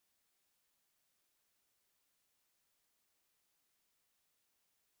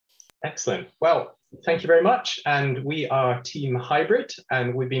Excellent. Well, thank you very much. And we are Team Hybrid,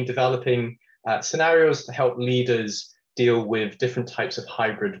 and we've been developing scenarios to help leaders deal with different types of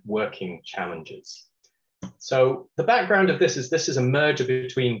hybrid working challenges. So the background of this is a merger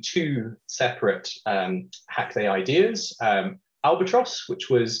between two separate Hack Day ideas. Albatross, which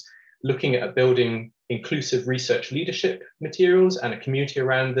was looking at building inclusive research leadership materials and a community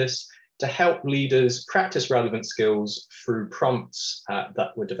around this to help leaders practice relevant skills through prompts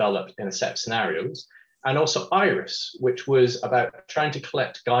that were developed in a set of scenarios. And also Iris, which was about trying to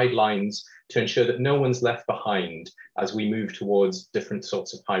collect guidelines to ensure that no one's left behind as we move towards different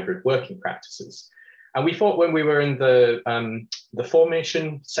sorts of hybrid working practices. And we thought when we were in the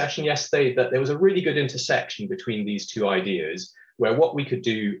formation session yesterday that there was a really good intersection between these two ideas, where what we could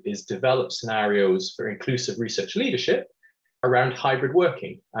do is develop scenarios for inclusive research leadership around hybrid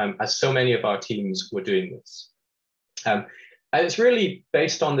working, as so many of our teams were doing this. And it's really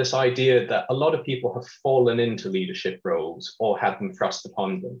based on this idea that a lot of people have fallen into leadership roles or had them thrust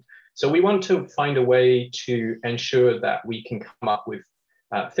upon them. So we want to find a way to ensure that we can come up with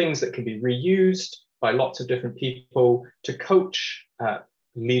things that can be reused by lots of different people to coach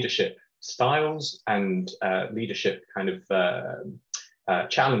leadership styles and leadership kind of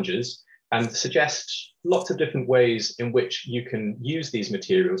challenges, and suggest lots of different ways in which you can use these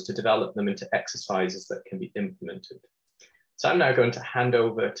materials to develop them into exercises that can be implemented. So I'm now going to hand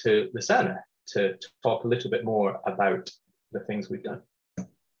over to Lisanna to talk a little bit more about the things we've done.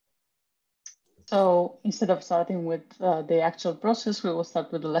 So instead of starting with the actual process, we will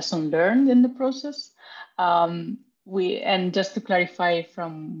start with the lesson learned in the process. And just to clarify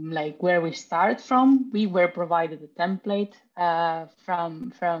from like where we start from, we were provided a template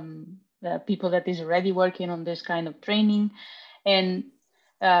from the people that is already working on this kind of training. And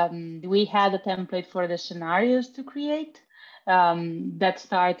we had a template for the scenarios to create that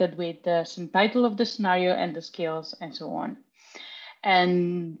started with some title of the scenario and the skills and so on.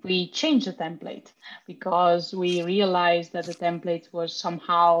 And we changed the template because we realized that the template was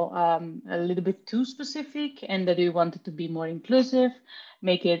somehow a little bit too specific, and that we wanted to be more inclusive,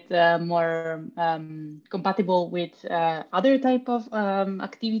 make it more compatible with other type of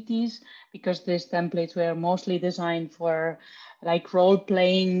activities, because these templates were mostly designed for like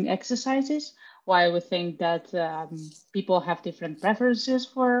role-playing exercises, while we think that people have different preferences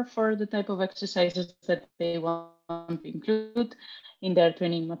for the type of exercises that they want to include in their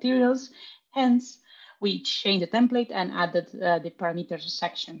training materials. Hence, we changed the template and added the parameters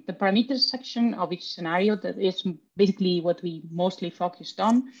section. The parameters section of each scenario, that is basically what we mostly focused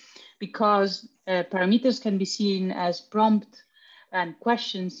on, because parameters can be seen as prompt and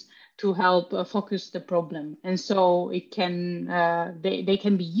questions to help focus the problem. And so it can they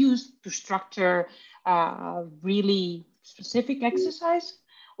can be used to structure really specific exercise,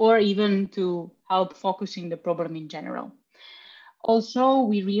 or even to help focusing the problem in general. Also,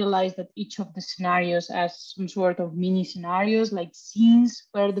 we realized that each of the scenarios has some sort of mini scenarios, like scenes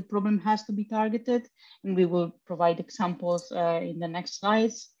where the problem has to be targeted. And we will provide examples in the next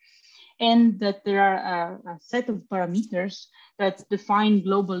slides. And that there are a set of parameters that define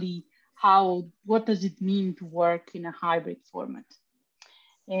globally what does it mean to work in a hybrid format.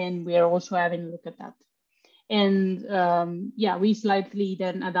 And we are also having a look at that. And yeah, we slightly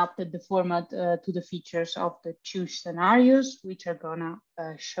then adapted the format to the features of the two scenarios, which are gonna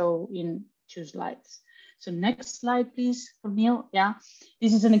show in 2 slides. So next slide, please, for Neil. Yeah,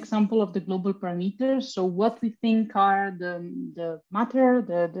 this is an example of the global parameters. So what we think are the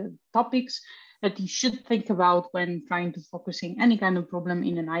topics that you should think about when trying to focusing any kind of problem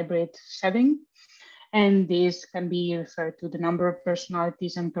in an hybrid setting. And this can be referred to the number of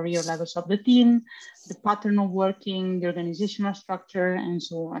personalities and career levels of the team, the pattern of working, the organizational structure, and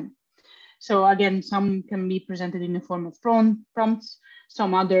so on. So again, some can be presented in the form of prompts,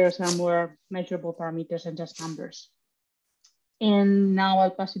 some others are more measurable parameters and just numbers. And now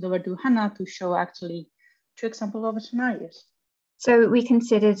I'll pass it over to Hannah to show actually 2 examples of scenarios. So we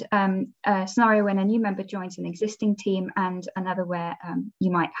considered a scenario when a new member joins an existing team, and another where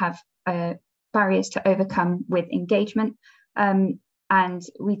you might have barriers to overcome with engagement. And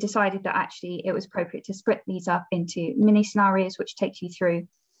we decided that actually it was appropriate to split these up into mini scenarios, which takes you through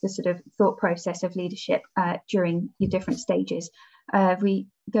the sort of thought process of leadership during your different stages. We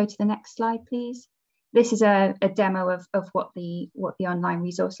go to the next slide, please. This is a demo of what the online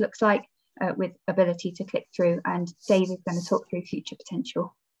resource looks like with ability to click through, and Dave is going to talk through future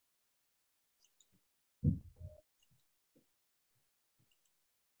potential.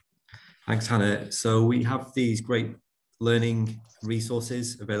 Thanks, Hannah. So we have these great learning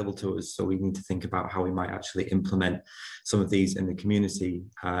resources available to us. So we need to think about how we might actually implement some of these in the community.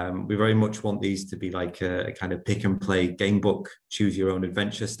 We very much want these to be like a kind of pick and play game book, choose your own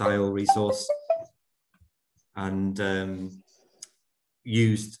adventure style resource, and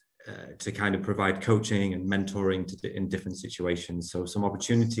used to kind of provide coaching and mentoring in different situations. So some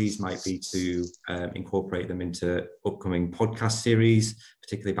opportunities might be to incorporate them into upcoming podcast series,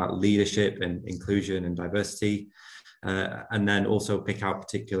 particularly about leadership and inclusion and diversity. And then also pick out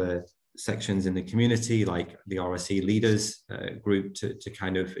particular sections in the community, like the RSE leaders group, to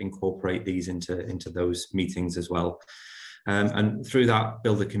kind of incorporate these into those meetings as well. And through that,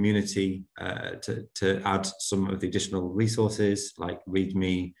 build a community to add some of the additional resources like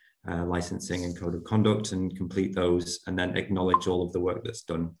README, licensing and code of conduct, and complete those, and then acknowledge all of the work that's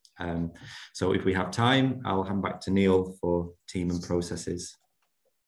done. So if we have time, I'll hand back to Neil for team and processes.